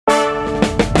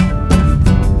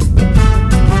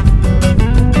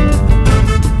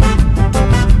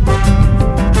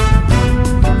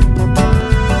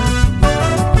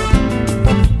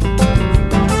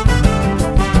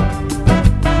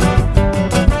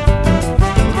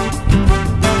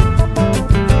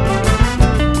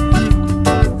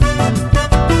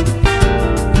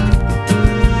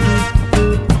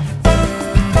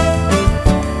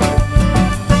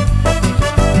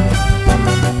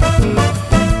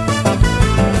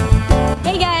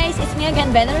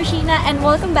I'm Vena Roshiena and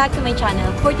welcome back to my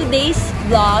channel. For today's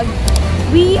vlog,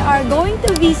 we are going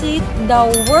to visit the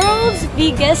world's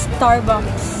biggest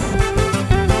Starbucks.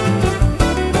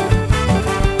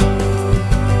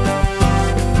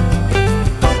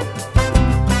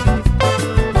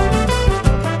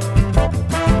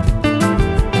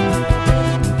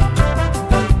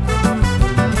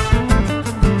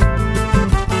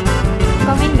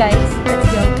 Come in guys,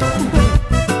 let's go.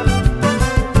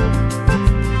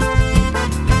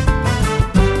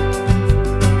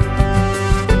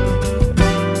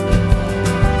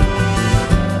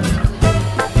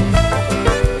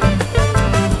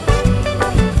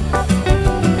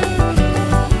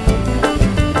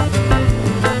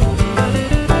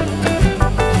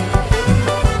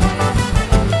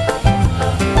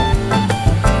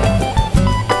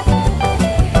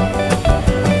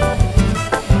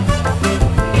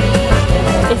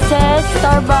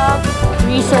 Starbucks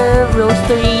Reserve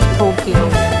Roastery, Tokyo.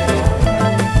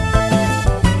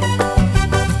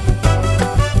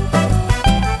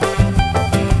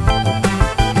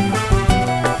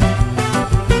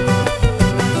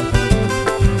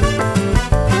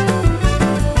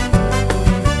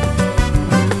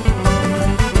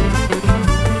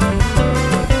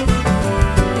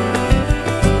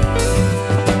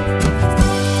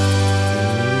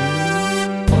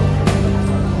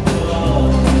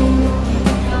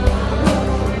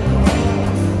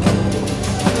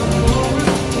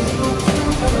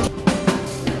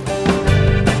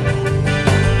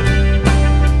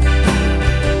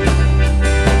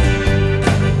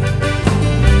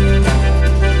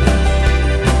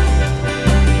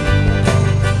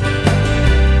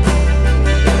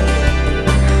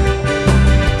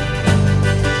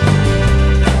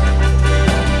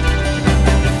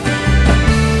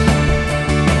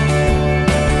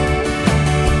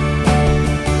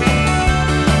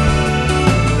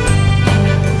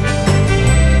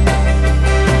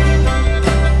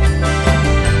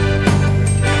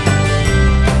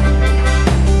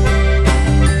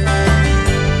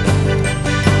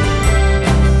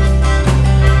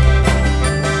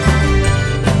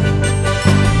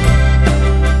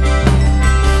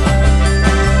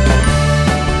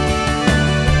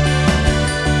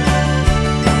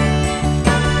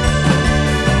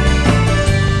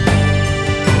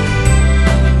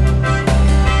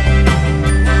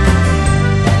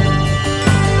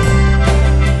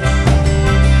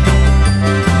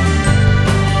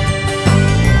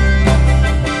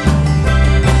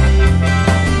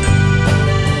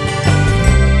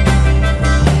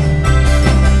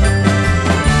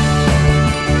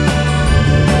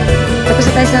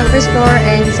 Sa first floor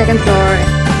and second floor.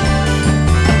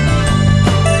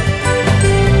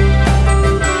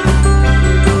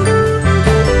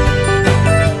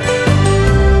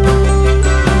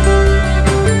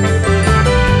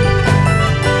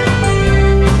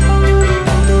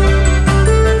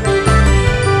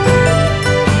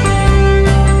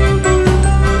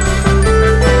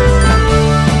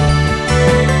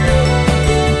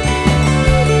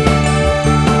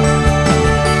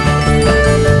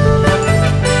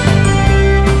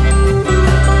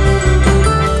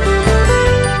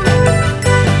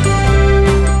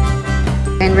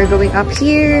 We're going up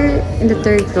here in the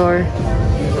third floor.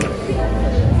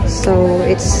 So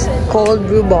it's called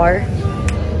Brew Bar,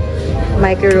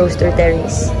 Micro Roaster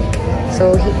Terrace.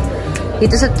 So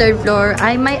dito sa third floor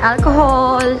ay may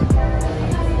alcohol.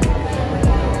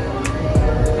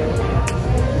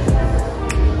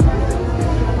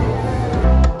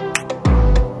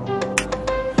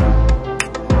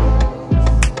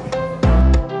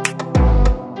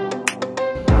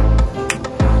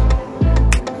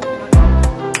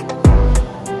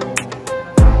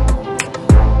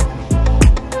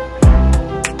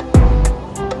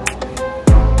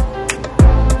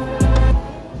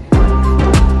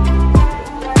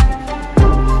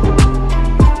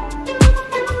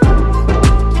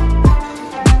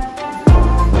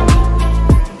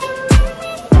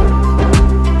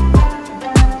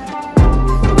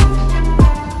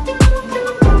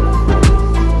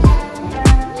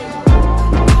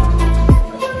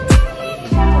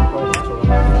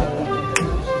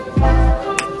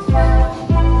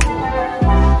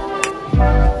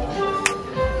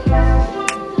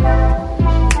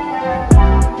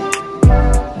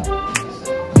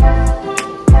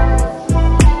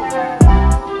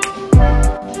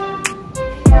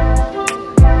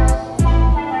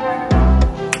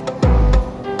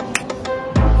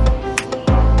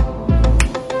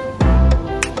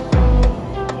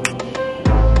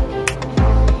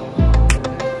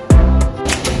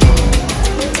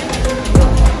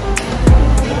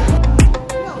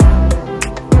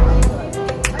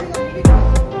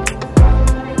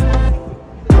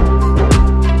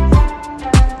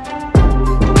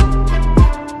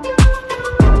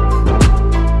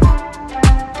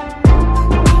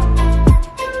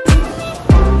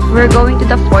 We're going to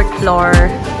the 4th floor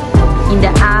in the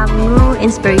Amu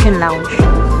Inspiration Lounge.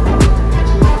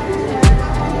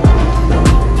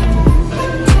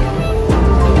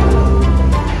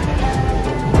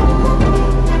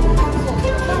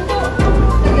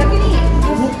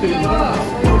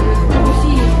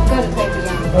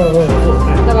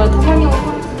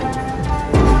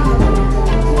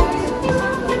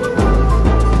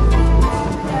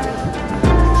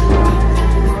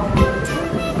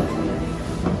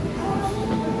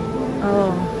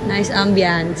 Oh, nice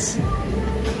ambience.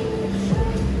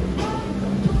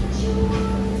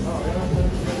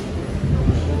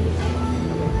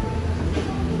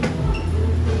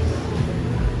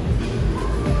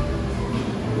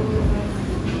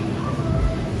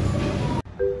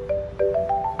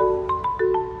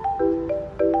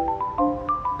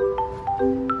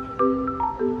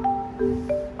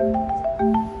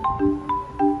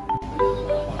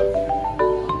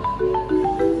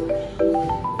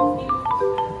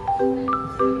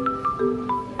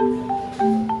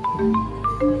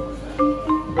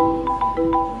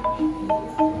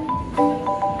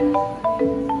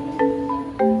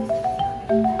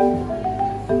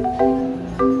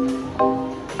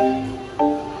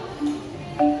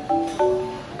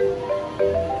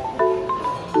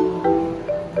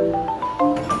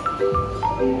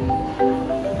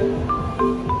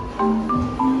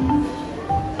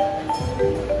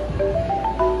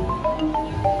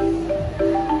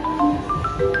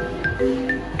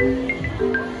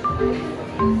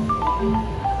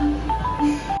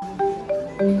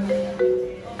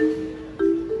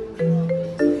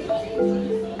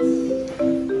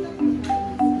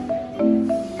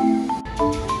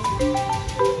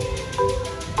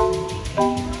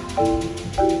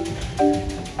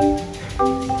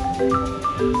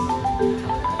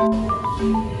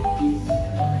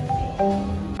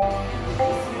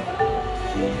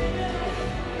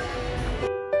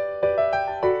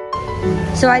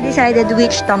 So I decided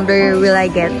which tumbler will I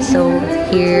get. So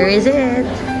here is it.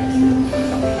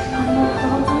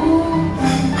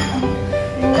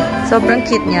 Sobrang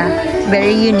cute niya.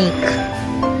 Very unique.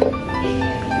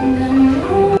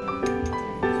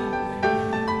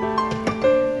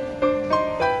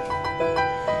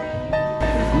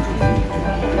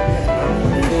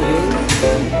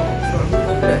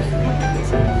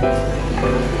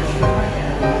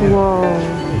 Wow.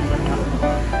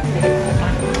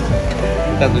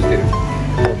 してる。なんで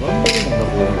こんな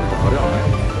こうあれはない。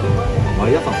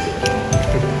毎朝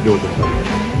料理したり。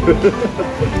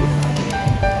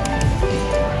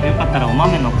よかったらお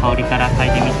豆の香りから嗅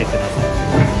いでみてください。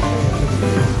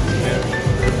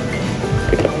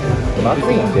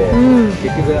暑いんで、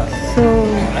結局アイスコ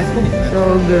ーヒーね。So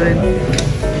good.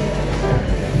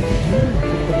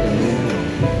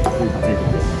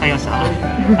 買いました。あり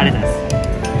がとうございます。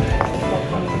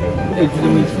いつで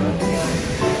もいいですね。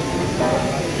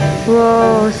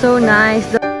 Wow, so nice.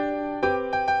 The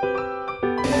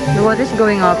water is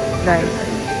going up, guys.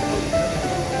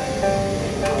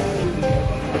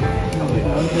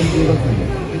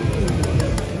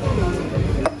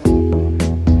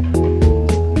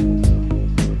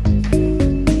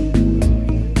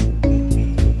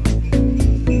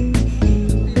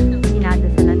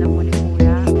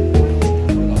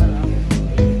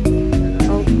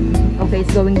 Oh, okay,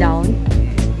 it's going down.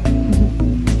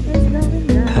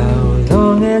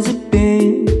 Has it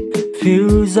been?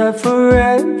 Feels like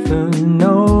forever.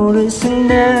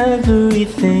 Noticing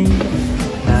everything,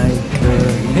 like a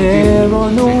hair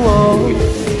on the wall,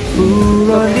 food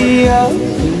on the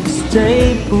office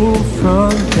table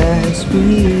from last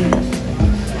week.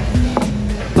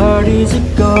 Parties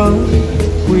are gone,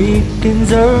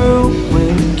 weekends are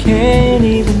ruined. Can't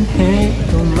even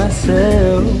handle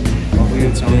myself.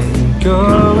 It's been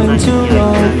going too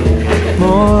long,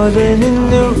 more than a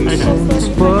nuisance.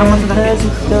 What has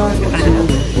it done to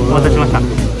the world?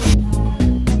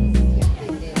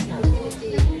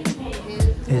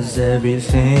 Is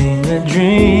everything a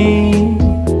dream?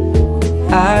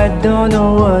 I don't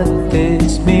know what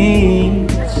this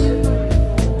means.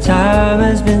 Time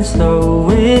has been slow,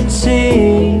 it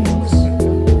seems.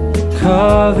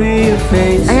 Cover your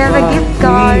face. I have a gift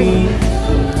card.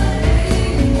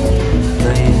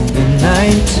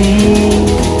 19,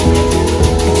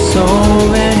 so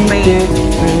many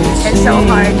different It's so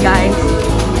hard, guys.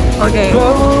 Okay.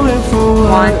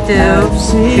 1, 2,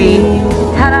 3.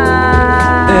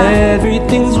 Ta-da!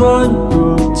 Everything's one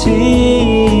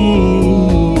routine.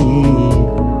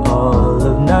 All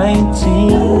of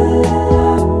 19,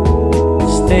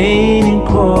 staying in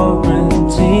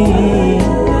quarantine.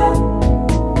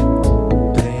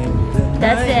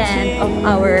 That's the end of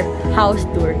our house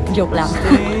tour. Joke lang.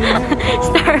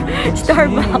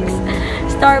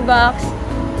 Starbucks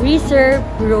Reserve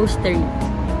Roastery,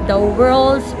 the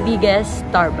world's biggest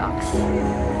Starbucks.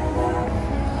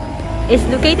 It's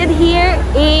located here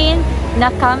in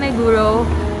Nakameguro,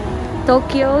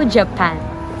 Tokyo, Japan.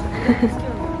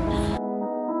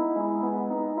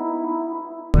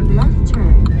 Left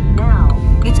turn now.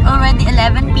 It's already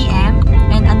 11 p.m.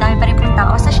 and ang dami pa rin pong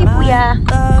tao sa Shibuya.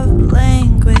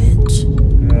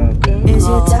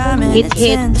 Hit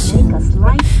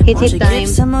time.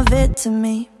 Some of it to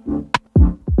me.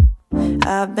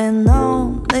 I've been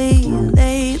lonely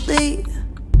lately.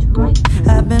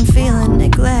 I've been feeling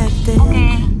neglected,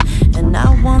 and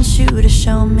I want you to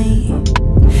show me.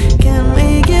 Can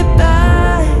we get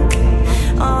back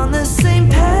on the same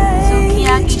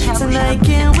page? Tonight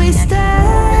can we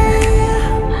stay?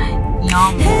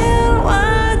 Yum. And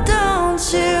why don't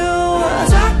you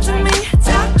talk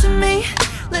to me?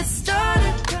 Let's start a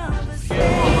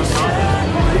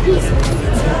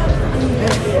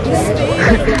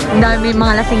Ang dami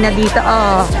mga lasing na dito,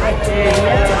 oh.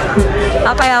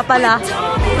 Kaya pala.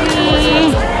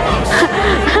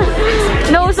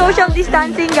 No social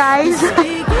distancing, guys.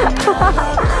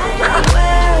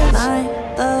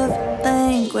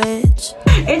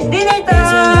 It's dinner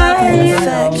time!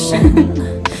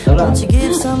 Let's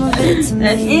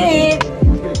eat!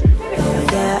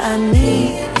 Yeah, I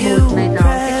need you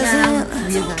present.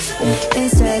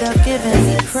 Instead of giving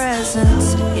me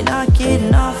presents, you're not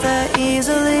getting off that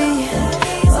easily.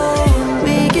 Oh,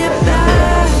 we get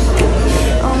back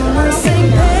on the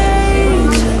same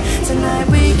page. Tonight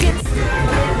we get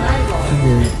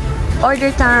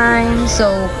Order time.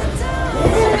 So,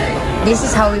 this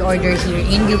is how we order here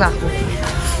in Gyugaku.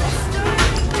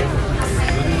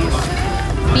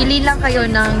 Pili lang kayo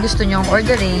ng gusto nyong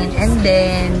orderin and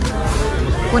then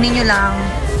kunin nyo lang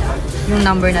yung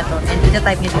number na to and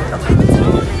ita-type nyo dito.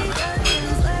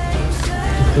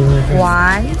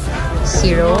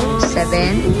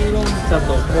 107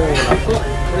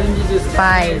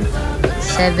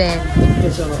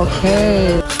 57.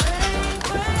 Okay.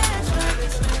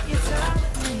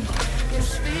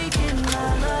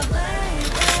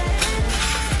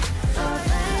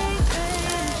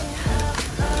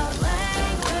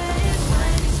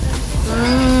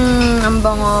 Ang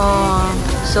bango.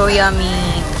 So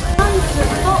yummy.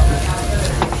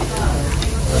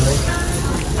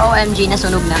 OMG,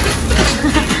 nasunog na.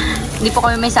 Hindi po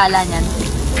kami may sala niyan.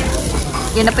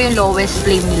 Yan na po yung lowest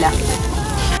flame nila.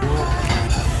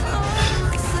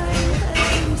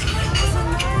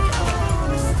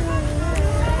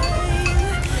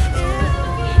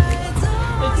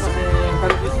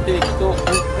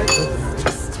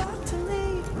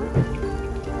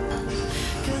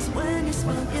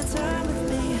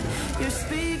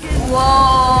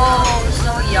 Wow!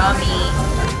 So yummy!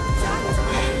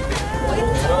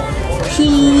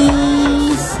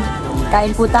 Cheese!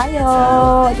 Kain po tayo!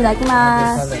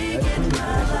 Itadakimasu!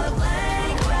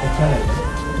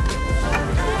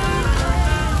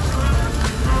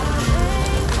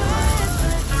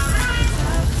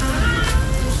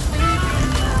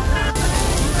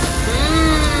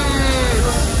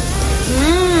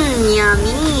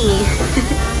 Yummy!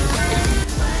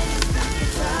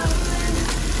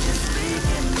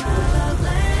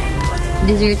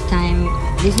 Dessert time.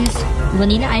 This is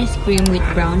vanilla ice cream with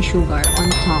brown sugar on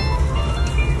top.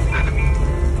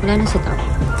 Wala na sa top.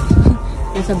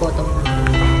 Nasa bottom na.